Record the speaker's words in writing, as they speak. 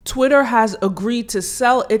Twitter has agreed to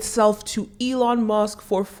sell itself to Elon Musk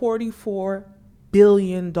for $44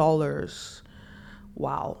 billion.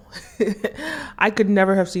 Wow. I could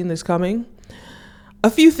never have seen this coming. A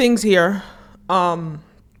few things here. Now,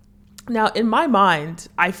 in my mind,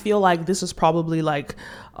 I feel like this is probably like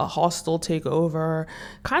a hostile takeover,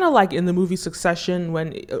 kind of like in the movie Succession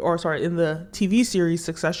in the TV series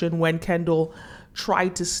Succession, when Kendall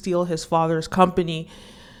tried to steal his father's company.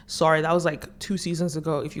 Sorry, that was like 2 seasons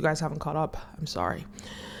ago. If you guys haven't caught up, I'm sorry.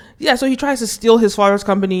 Yeah, so he tries to steal his father's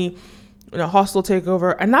company in a hostile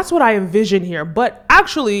takeover, and that's what I envision here. But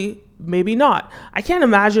actually, maybe not. I can't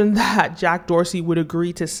imagine that Jack Dorsey would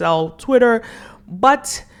agree to sell Twitter,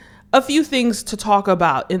 but a few things to talk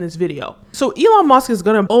about in this video. So Elon Musk is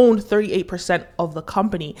going to own 38% of the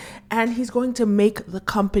company, and he's going to make the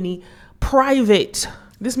company private.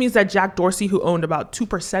 This means that Jack Dorsey, who owned about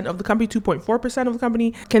 2% of the company, 2.4% of the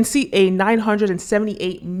company, can see a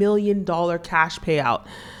 $978 million cash payout.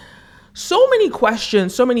 So many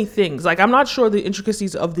questions, so many things. Like, I'm not sure the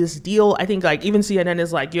intricacies of this deal. I think like even CNN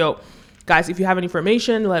is like, yo, guys, if you have any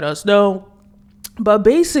information, let us know. But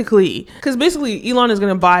basically, Elon is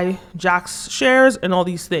going to buy Jack's shares and all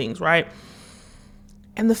these things, right?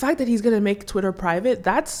 And the fact that he's going to make Twitter private,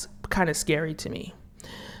 that's kind of scary to me.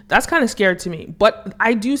 But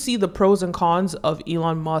I do see the pros and cons of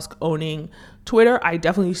Elon Musk owning Twitter. I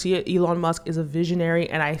definitely see it. Elon Musk is a visionary,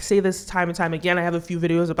 and I say this time and time again. I have a few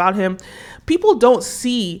videos about him. People don't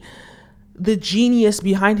see the genius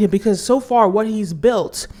behind him because so far what he's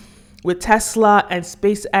built with Tesla and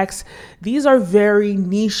SpaceX, these are very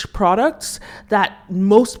niche products that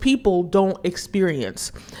most people don't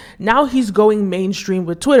experience. Now he's going mainstream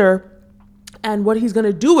with Twitter. And what he's going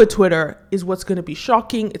to do with Twitter is what's going to be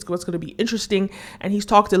shocking. It's what's going to be interesting. And he's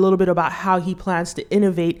talked a little bit about how he plans to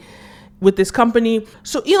innovate with this company.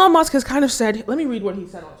 So Elon Musk has kind of said, let me read what he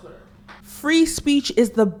said on Twitter. Free speech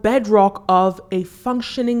is the bedrock of a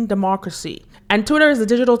functioning democracy. And Twitter is the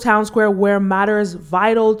digital town square where matters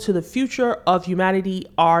vital to the future of humanity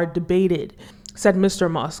are debated, said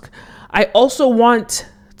Mr. Musk. I also want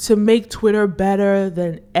to make Twitter better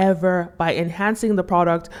than ever by enhancing the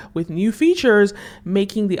product with new features,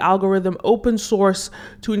 making the algorithm open source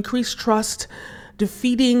to increase trust,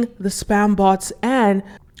 defeating the spam bots, and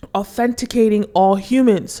authenticating all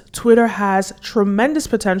humans. Twitter has tremendous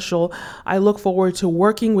potential. I look forward to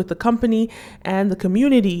working with the company and the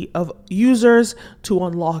community of users to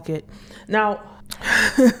unlock it. Now,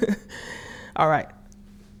 all right,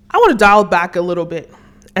 I want to dial back a little bit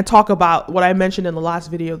and talk about what I mentioned in the last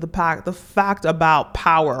video, the fact about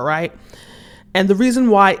power, right? And the reason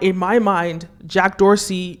why, in my mind, Jack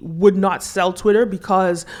Dorsey would not sell Twitter,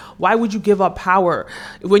 because why would you give up power?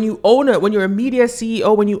 When you're a media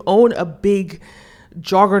CEO, when you own a big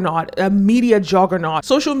juggernaut,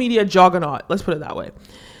 social media juggernaut, let's put it that way.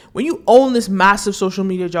 When you own this massive social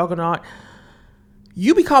media juggernaut,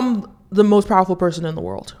 you become the most powerful person in the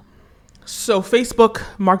world. So Facebook,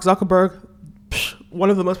 Mark Zuckerberg, one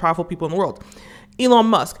of the most powerful people in the world. Elon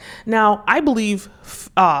Musk. Now, I believe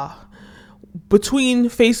between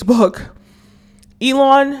Facebook,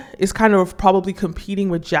 Elon is kind of probably competing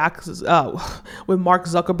with with Mark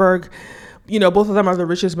Zuckerberg. You know, both of them are the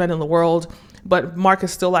richest men in the world, but Mark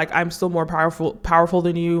is still like, I'm still more powerful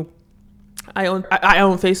than you. I own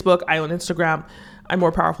Facebook, I own Instagram, I'm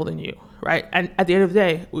more powerful than you, right? And at the end of the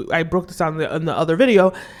day, I broke this down in the other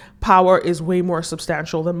video, power is way more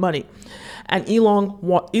substantial than money. And Elon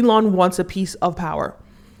wants a piece of power,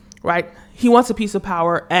 right? He wants a piece of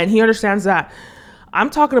power, and he understands that. I'm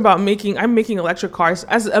talking about making electric cars,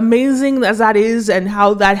 as amazing as that is and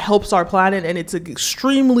how that helps our planet, and it's an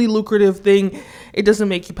extremely lucrative thing. It doesn't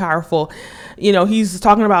make you powerful. You know, he's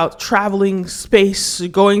talking about traveling space,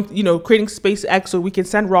 creating SpaceX so we can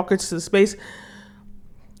send rockets to space.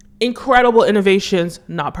 Incredible innovations,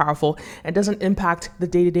 not powerful, and doesn't impact the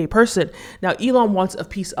day-to-day person. Now, Elon wants a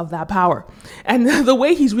piece of that power. And the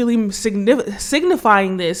way he's really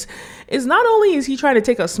signifying this is not only is he trying to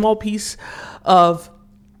take a small piece of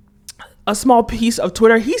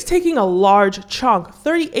Twitter, he's taking a large chunk,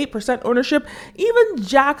 38% ownership. Even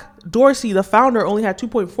Jack Dorsey, the founder, only had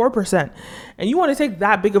 2.4%. And you want to take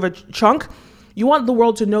that big of a chunk? You want the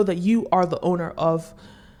world to know that you are the owner of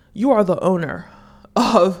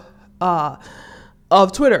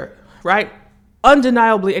Twitter, right?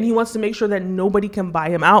 Undeniably. And he wants to make sure that nobody can buy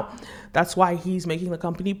him out. That's why he's making the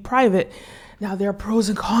company private. Now, there are pros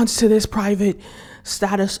and cons to this private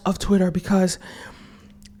status of Twitter, because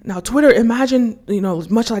now Twitter, imagine,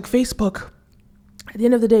 much like Facebook, at the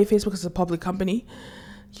end of the day, Facebook is a public company.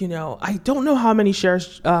 I don't know how many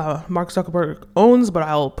shares Mark Zuckerberg owns, but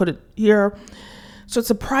I'll put it here. So it's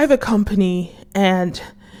a private company, and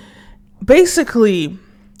basically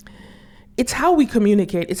it's how we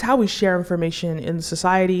communicate, it's how we share information in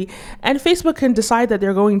society. And Facebook can decide that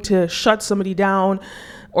they're going to shut somebody down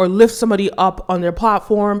or lift somebody up on their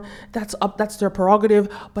platform. That's their prerogative.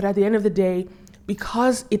 But at the end of the day,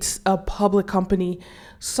 because it's a public company,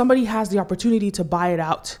 somebody has the opportunity to buy it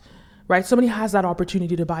out, right? Somebody has that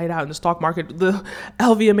opportunity to buy it out in the stock market. The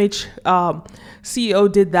LVMH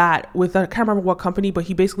CEO did that with, I can't remember what company, but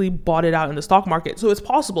he basically bought it out in the stock market. So it's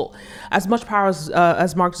possible. As much power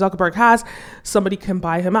as Mark Zuckerberg has, somebody can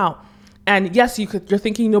buy him out. And yes, you're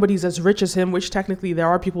thinking nobody's as rich as him, which technically there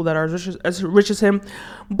are people that are as rich as him.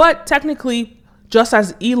 But technically, just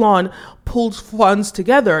as Elon pulled funds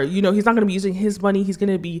together, he's not going to be using his money. He's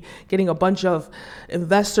going to be getting a bunch of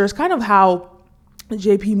investors, kind of how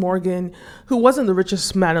JP Morgan, who wasn't the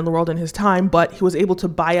richest man in the world in his time, but he was able to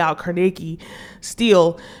buy out Carnegie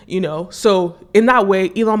Steel, So in that way,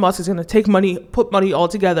 Elon Musk is going to take money, put money all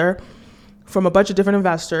together from a bunch of different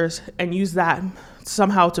investors and use that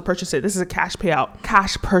somehow to purchase it. This is a cash payout,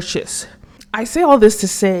 cash purchase. I say all this to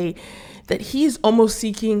say that he's almost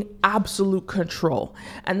seeking absolute control.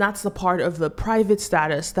 And that's the part of the private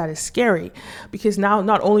status that is scary, because now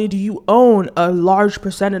not only do you own a large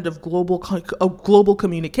percentage of global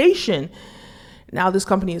communication, now this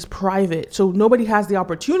company is private. So nobody has the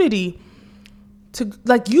opportunity to,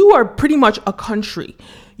 you are pretty much a country.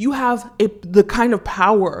 You have the kind of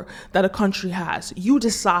power that a country has. You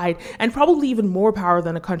decide, and probably even more power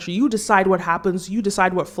than a country. You decide what happens. You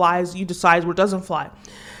decide what flies. You decide what doesn't fly.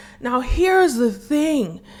 Now, here's the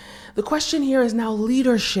thing. The question here is now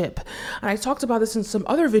leadership. And I talked about this in some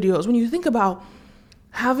other videos. When you think about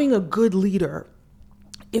having a good leader,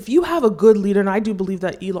 if you have a good leader, and I do believe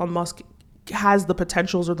that Elon Musk has the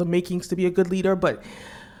potentials or the makings to be a good leader, but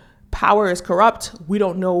power is corrupt. We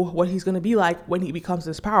don't know what he's going to be like when he becomes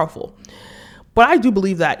this powerful. But I do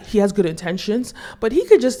believe that he has good intentions, but he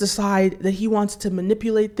could just decide that he wants to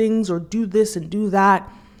manipulate things or do this and do that.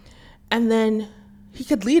 And then he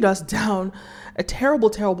could lead us down a terrible,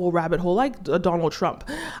 terrible rabbit hole like Donald Trump.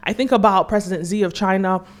 I think about President Xi of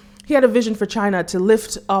China. He had a vision for China to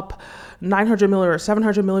lift up 900 million or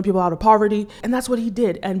 700 million people out of poverty. And that's what he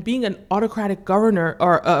did. And being an autocratic governor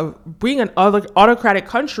or being an autocratic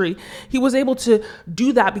country, he was able to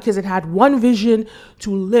do that because it had one vision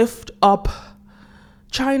to lift up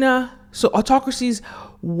China. So autocracies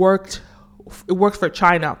worked for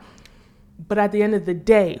China. But at the end of the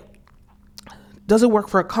day, does it work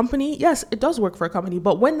for a company? Yes, it does work for a company.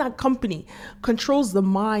 But when that company controls the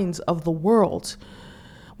minds of the world,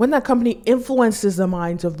 when that company influences the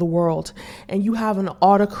minds of the world, and you have an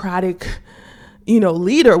autocratic,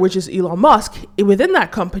 leader, which is Elon Musk, within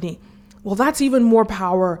that company, well, that's even more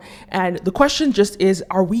power. And the question just is,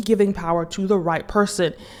 are we giving power to the right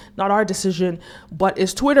person? Not our decision, but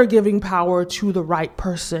is Twitter giving power to the right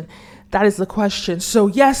person? That is the question. So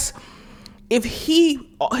yes, if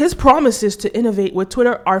his promises to innovate with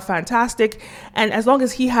Twitter are fantastic, and as long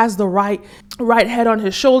as he has the right head on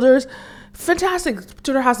his shoulders, fantastic.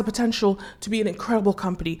 Twitter has the potential to be an incredible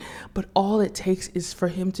company, but all it takes is for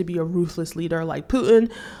him to be a ruthless leader like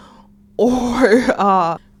Putin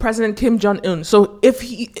or President Kim Jong-un. So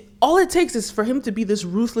all it takes is for him to be this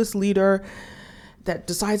ruthless leader that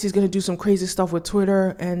decides he's going to do some crazy stuff with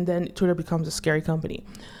Twitter, and then Twitter becomes a scary company.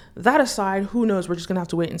 That aside, who knows? We're just going to have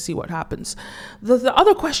to wait and see what happens. The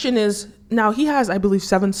other question is, now he has, I believe,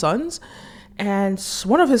 7 sons, and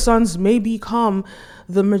one of his sons may become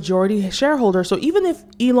the majority shareholder. So even if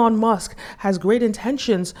Elon Musk has great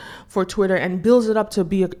intentions for Twitter and builds it up to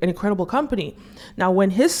be an incredible company, now when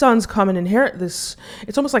his sons come and inherit this,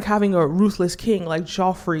 it's almost like having a ruthless king like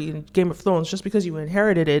Joffrey in Game of Thrones. Just because you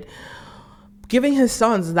inherited it, giving his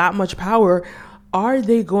sons that much power, are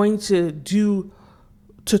they going to do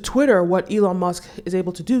to Twitter what Elon Musk is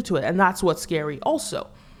able to do to it? And that's what's scary also,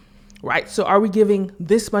 right? So are we giving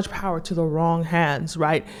this much power to the wrong hands,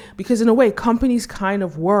 right? Because in a way, companies kind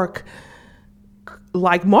of work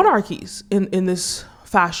like monarchies in this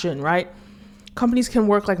fashion, right? Companies can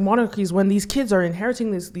work like monarchies when these kids are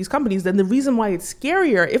inheriting these companies. Then the reason why it's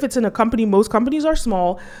scarier, if it's in a company, most companies are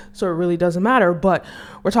small, so it really doesn't matter. But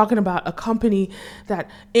we're talking about a company that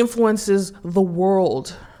influences the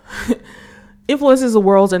world, influences the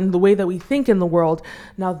world and the way that we think in the world.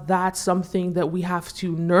 Now that's something that we have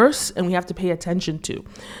to nurse and we have to pay attention to.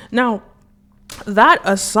 Now, that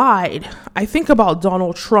aside, I think about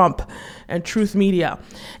Donald Trump and Truth Media.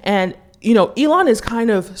 And Elon is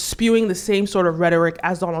kind of spewing the same sort of rhetoric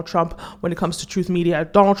as Donald Trump when it comes to truth media.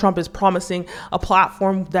 Donald Trump is promising a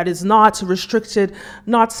platform that is not restricted,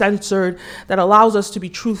 not censored, that allows us to be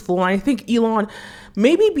truthful. And I think Elon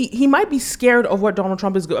he might be scared of what Donald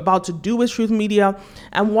Trump is about to do with truth media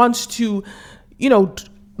and wants to,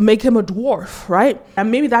 make him a dwarf, right? And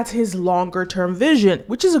maybe that's his longer term vision,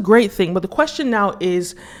 which is a great thing. But the question now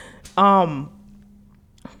is,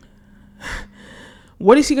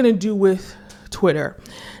 what is he going to do with Twitter?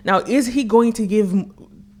 Now, is he going to give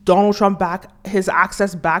Donald Trump back his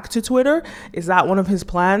access back to Twitter? Is that one of his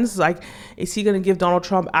plans? Like, is he going to give Donald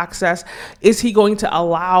Trump access? Is he going to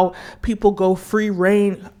allow people free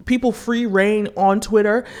reign on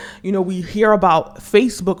Twitter? We hear about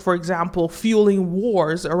Facebook, for example, fueling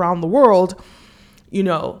wars around the world,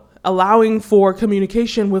 allowing for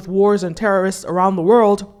communication with wars and terrorists around the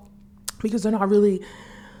world because they're not really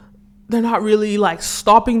like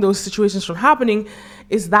stopping those situations from happening.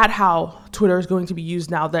 Is that how Twitter is going to be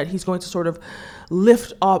used now, that he's going to sort of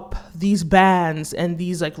lift up these bans and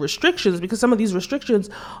these like restrictions, because some of these restrictions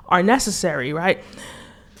are necessary, right?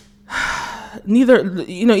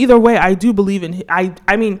 Either way, I do believe in, I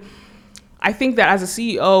think that as a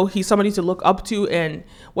CEO, he's somebody to look up to, and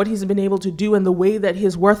what he's been able to do and the way that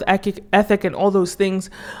his work ethic and all those things,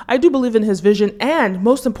 I do believe in his vision. And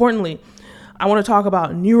most importantly, I want to talk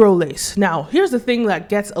about Neuralace. Now, here's the thing that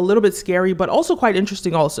gets a little bit scary, but also quite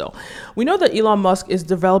interesting also. We know that Elon Musk is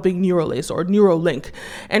developing Neuralace or Neuralink,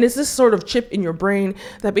 and it's this sort of chip in your brain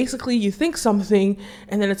that basically you think something,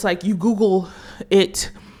 and then it's like you Google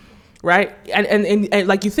it, right? And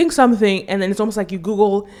like you think something, and then it's almost like you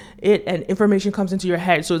Google it and information comes into your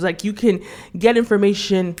head. So it's like you can get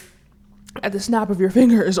information at the snap of your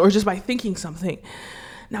fingers or just by thinking something.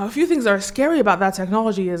 Now, a few things that are scary about that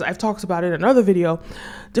technology is, I've talked about it in another video,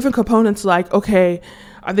 different components like, okay,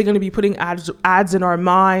 are they going to be putting ads in our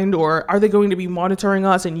mind, or are they going to be monitoring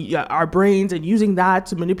us and our brains and using that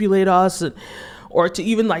to manipulate us or to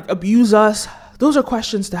even like abuse us? Those are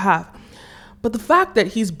questions to have. But the fact that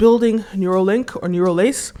he's building Neuralink or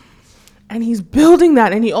Neuralace, and he's building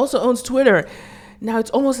that, and he also owns Twitter. Now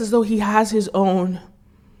it's almost as though he has his own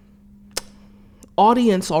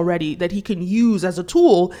audience already that he can use as a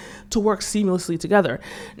tool to work seamlessly together.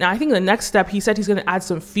 Now, I think the next step, he said he's going to add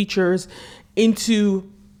some features into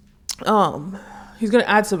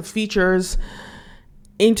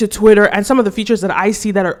Twitter, and some of the features that I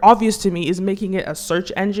see that are obvious to me is making it a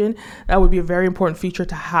search engine. That would be a very important feature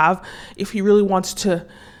to have if he really wants to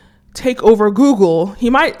take over Google.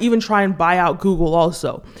 He might even try and buy out Google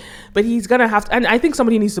also, but he's going to have to, and I think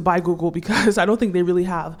somebody needs to buy Google because I don't think they really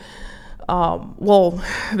have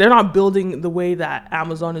they're not building the way that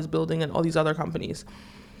Amazon is building and all these other companies,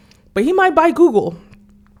 but he might buy Google.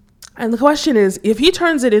 And the question is, if he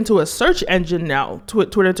turns it into a search engine now,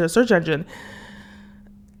 Twitter into a search engine,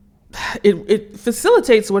 it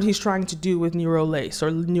facilitates what he's trying to do with Neuralace or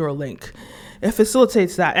Neuralink. It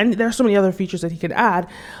facilitates that. And there are so many other features that he can add,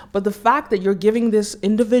 but the fact that you're giving this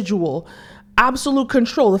individual absolute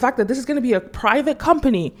control, the fact that this is going to be a private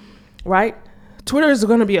company, right? Twitter is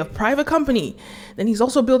going to be a private company. Then he's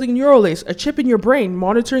also building Neuralace, a chip in your brain,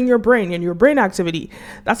 monitoring your brain and your brain activity.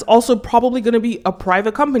 That's also probably going to be a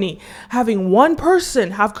private company. Having one person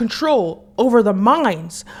have control over the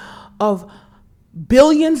minds of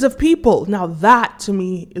billions of people. Now that to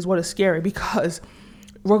me is what is scary, because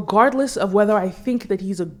regardless of whether I think that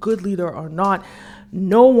he's a good leader or not,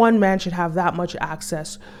 no one man should have that much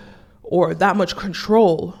access or that much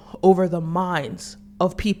control over the minds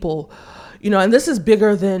of people. And this is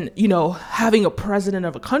bigger than, having a president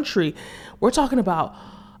of a country. We're talking about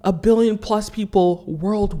 1 billion plus people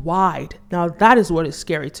worldwide. Now, that is what is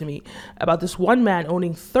scary to me about this one man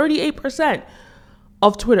owning 38%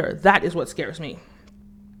 of Twitter. That is what scares me.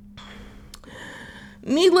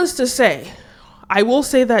 Needless to say, I will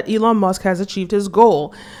say that Elon Musk has achieved his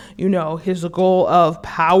goal, his goal of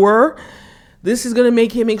power. This is going to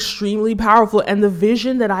make him extremely powerful. And the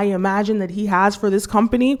vision that I imagine that he has for this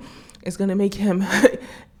company is going to make him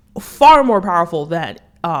far more powerful than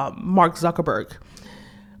Mark Zuckerberg.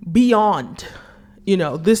 Beyond,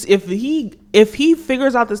 this, if he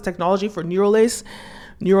figures out this technology for Neuralace,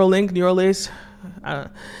 if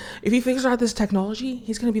he figures out this technology,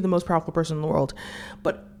 he's going to be the most powerful person in the world.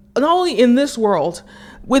 But not only in this world,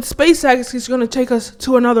 with SpaceX, he's going to take us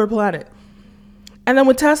to another planet. And then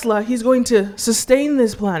with Tesla, he's going to sustain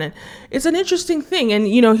this planet. It's an interesting thing. And,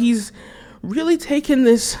 he's really taken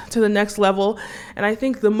this to the next level. And I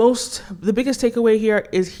think the biggest takeaway here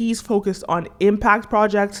is he's focused on impact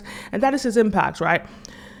projects, and that is his impact, right?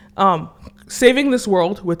 Saving this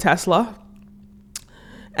world with Tesla,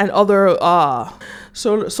 and other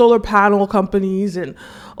solar panel companies and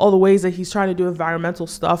all the ways that he's trying to do environmental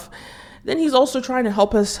stuff. Then he's also trying to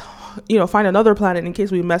help us, find another planet in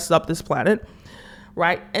case we messed up this planet,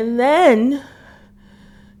 right? And then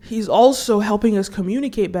he's also helping us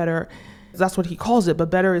communicate better. That's what he calls it, but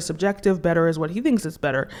better is subjective. Better is what he thinks is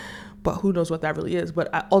better, but who knows what that really is.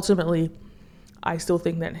 But ultimately, I still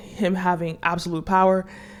think that him having absolute power,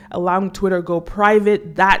 allowing Twitter to go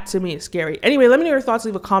private, that to me is scary. Anyway, let me know your thoughts.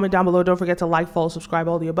 Leave a comment down below. Don't forget to like, follow, subscribe,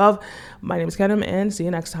 all the above. My name is Kenim, and see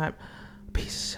you next time. Peace.